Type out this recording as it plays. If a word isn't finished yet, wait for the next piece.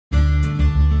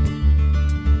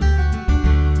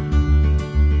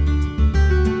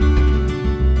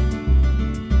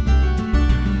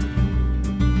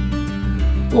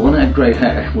had grey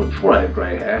hair, well before I had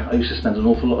grey hair, I used to spend an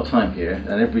awful lot of time here,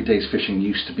 and every day's fishing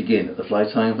used to begin at the fly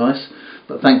tying vise.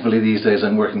 But thankfully these days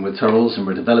I'm working with turtles and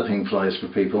we're developing flies for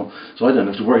people, so I don't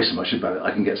have to worry so much about it.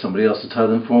 I can get somebody else to tie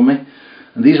them for me.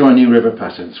 And these are our new river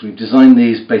patterns. We've designed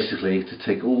these basically to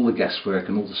take all the guesswork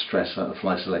and all the stress out of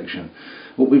fly selection.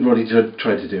 What we've already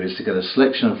tried to do is to get a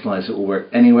selection of flies that will work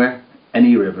anywhere,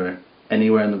 any river,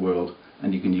 anywhere in the world,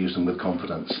 and you can use them with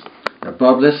confidence. They're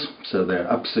barbless, so they're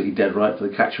absolutely dead right for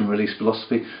the catch and release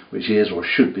philosophy, which is or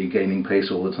should be gaining pace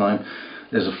all the time.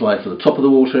 There's a fly for the top of the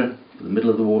water, for the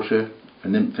middle of the water, for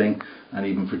nymphing, and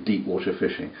even for deep water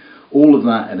fishing. All of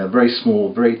that in a very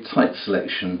small, very tight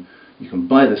selection. You can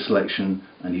buy the selection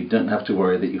and you don't have to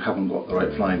worry that you haven't got the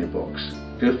right fly in your box.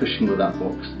 Go fishing with that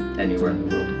box anywhere in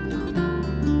the world.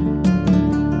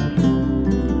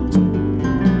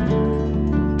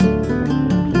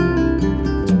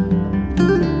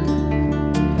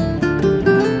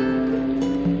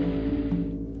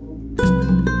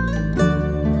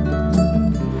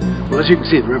 Well, as you can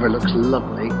see, the river looks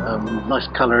lovely. Nice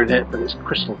colour in it, but it's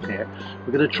crystal clear.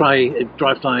 We're going to try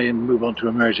dry fly and move on to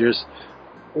emergers.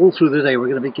 All through the day we're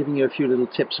going to be giving you a few little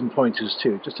tips and pointers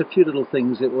too. Just a few little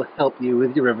things that will help you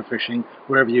with your river fishing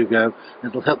wherever you go, and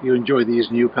it'll help you enjoy these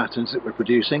new patterns that we're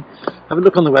producing. Have a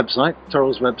look on the website,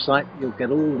 Turtle's website. You'll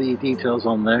get all the details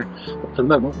on there. But for the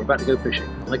moment we're about to go fishing.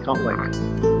 I can't wait.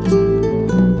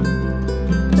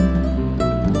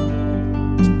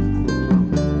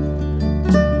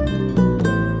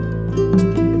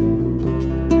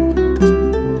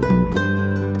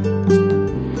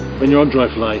 When you're on dry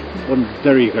fly, one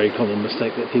very common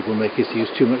mistake that people make is to use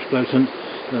too much floatant.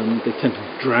 They tend to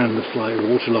drown the fly,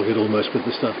 waterlog it almost with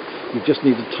the stuff. You just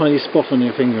need a tiny spot on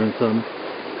your finger and thumb,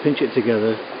 pinch it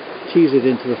together, tease it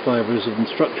into the fibres and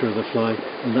structure of the fly,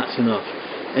 and that's enough.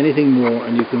 Anything more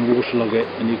and you can waterlog it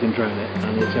and you can drown it,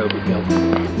 and it's overkill.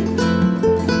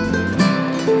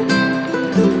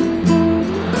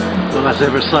 Well, that's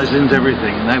oversized into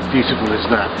everything, and how beautiful is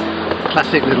that?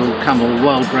 Classic little camel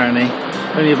wild brownie.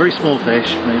 Only a very small fish,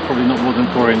 probably not more than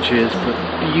 4 inches, but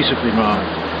beautifully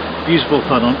marked. Beautiful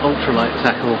fun on ultralight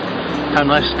tackle. How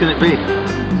nice can it be?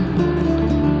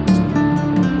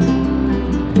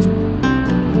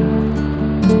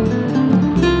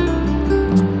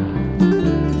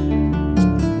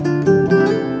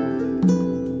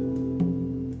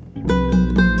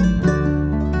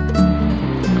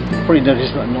 You've probably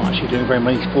noticed that I'm not actually doing very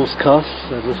many false casts.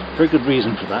 There's a very good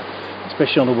reason for that.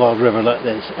 Especially on a wild river like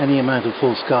this, any amount of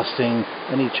false casting,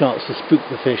 any chance to spook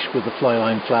the fish with the fly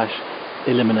line flash,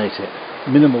 eliminate it.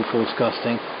 Minimal false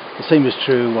casting. The same is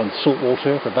true on salt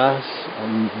water for bass,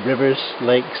 on rivers,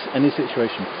 lakes, any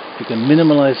situation. If you can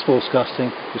minimise false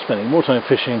casting, you're spending more time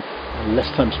fishing and less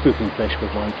time spooking fish with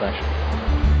line flash.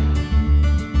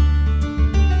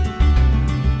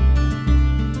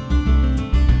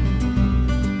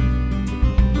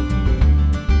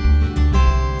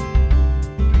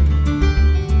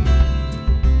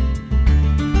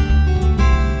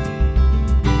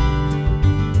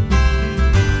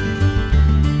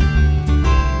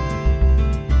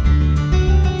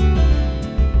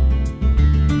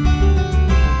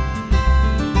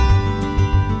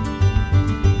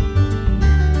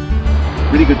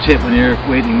 Really good tip when you're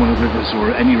wading one of the rivers,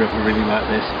 or any river really like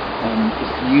this,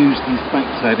 is to use these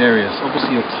bankside areas.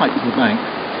 Obviously you're tight to the bank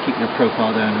to keep your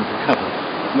profile down and recover.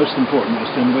 Most important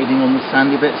is when wading on the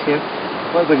sandy bits here.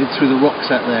 If I waded through the rocks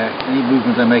out there, any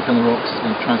movement I make on the rocks is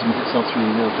going to transmit itself through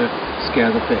the water, scare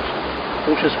the fish.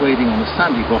 Cautious wading on the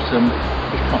sandy bottom,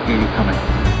 fish can't hear you coming.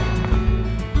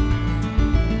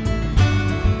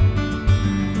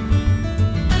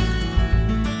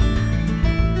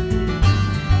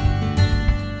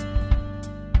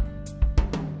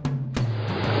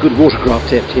 Good watercraft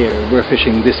tip here. We're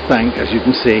fishing this bank, as you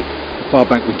can see. The far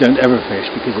bank we don't ever fish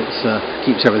because it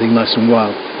keeps everything nice and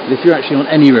wild. But if you're actually on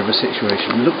any river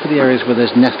situation, look for the areas where there's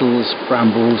nettles,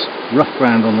 brambles, rough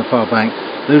ground on the far bank.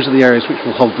 Those are the areas which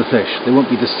will hold the fish. They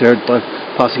won't be disturbed by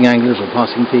passing anglers or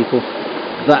passing people.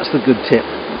 That's the good tip.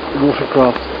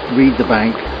 Watercraft, read the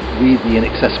bank, read the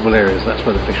inaccessible areas. That's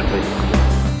where the fish will be.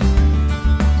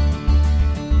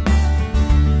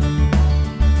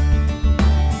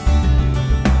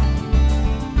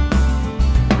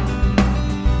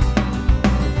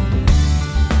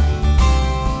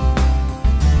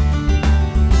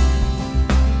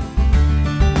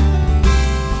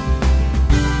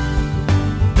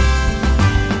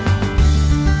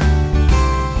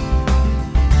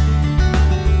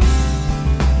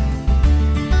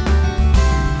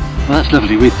 Well, that's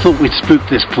lovely. We thought we'd spook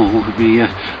this pool. We'd be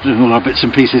doing all our bits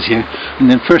and pieces here,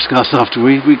 and then first cast after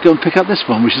we go and pick up this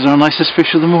one, which is our nicest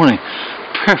fish of the morning.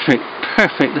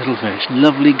 perfect little fish.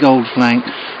 Lovely gold flank,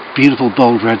 beautiful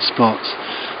bold red spots.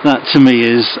 That to me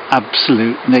is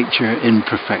absolute nature in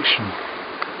perfection.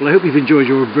 Well, I hope you've enjoyed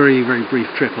your very brief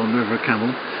trip on the River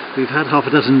Camel. We've had half a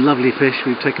dozen lovely fish.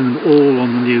 We've taken them all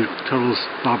on the new Turtles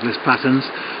Marvellous patterns,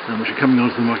 which are coming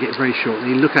onto the market very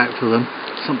shortly. Look out for them.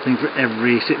 Something for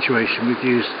every situation. We've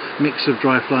used a mix of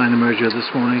dry fly and emerger this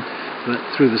morning, but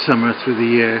through the summer, through the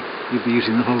year, you'll be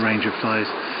using the whole range of flies.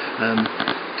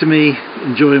 To me,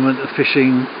 enjoyment of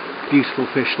fishing, beautiful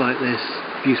fish like this,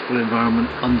 beautiful environment,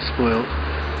 unspoilt,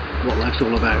 what life's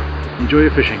all about. Enjoy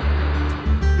your fishing.